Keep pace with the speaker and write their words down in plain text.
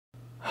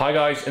Hi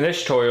guys, in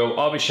this tutorial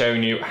I'll be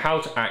showing you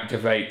how to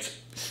activate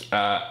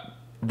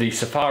the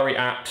Safari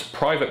app's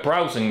private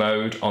browsing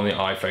mode on the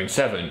iPhone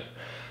 7.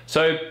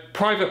 So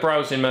private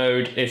browsing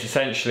mode is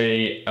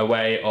essentially a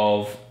way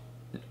of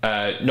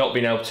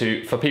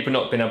for people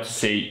not being able to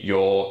see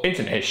your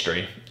internet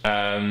history.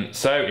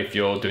 So if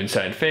you're doing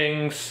certain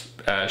things,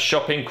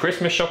 shopping,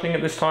 Christmas shopping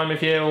at this time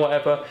of year or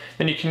whatever,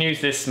 then you can use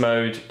this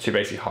mode to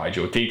basically hide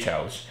your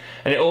details.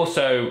 And it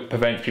also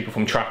prevents people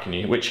from tracking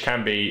you, which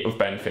can be of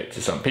benefit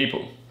to some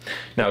people.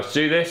 Now to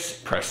do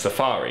this, press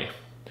Safari.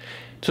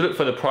 To look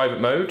for the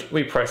private mode,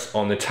 we press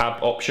on the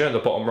tab option at the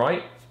bottom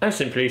right and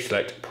simply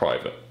select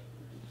private.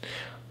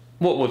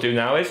 What we'll do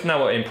now is,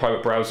 now we're in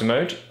private browser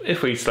mode,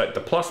 if we select the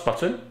plus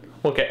button,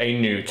 we'll get a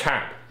new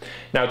tab.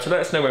 Now to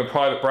let us know we're in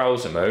private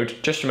browser mode,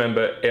 just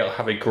remember it'll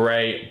have a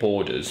grey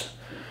borders.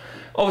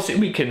 Obviously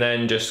we can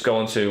then just go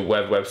onto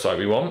whatever website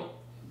we want.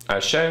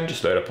 As shown,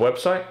 just load up a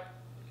website.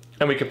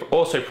 And we can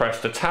also press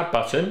the tab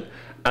button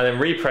and then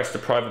repress the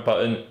private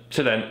button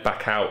to then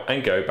back out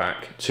and go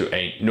back to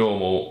a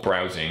normal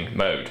browsing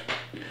mode.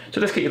 So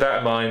just keep that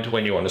in mind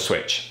when you want to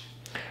switch.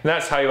 And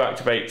that's how you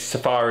activate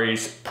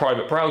Safari's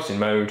private browsing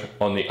mode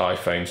on the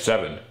iPhone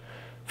 7.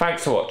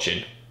 Thanks for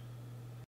watching.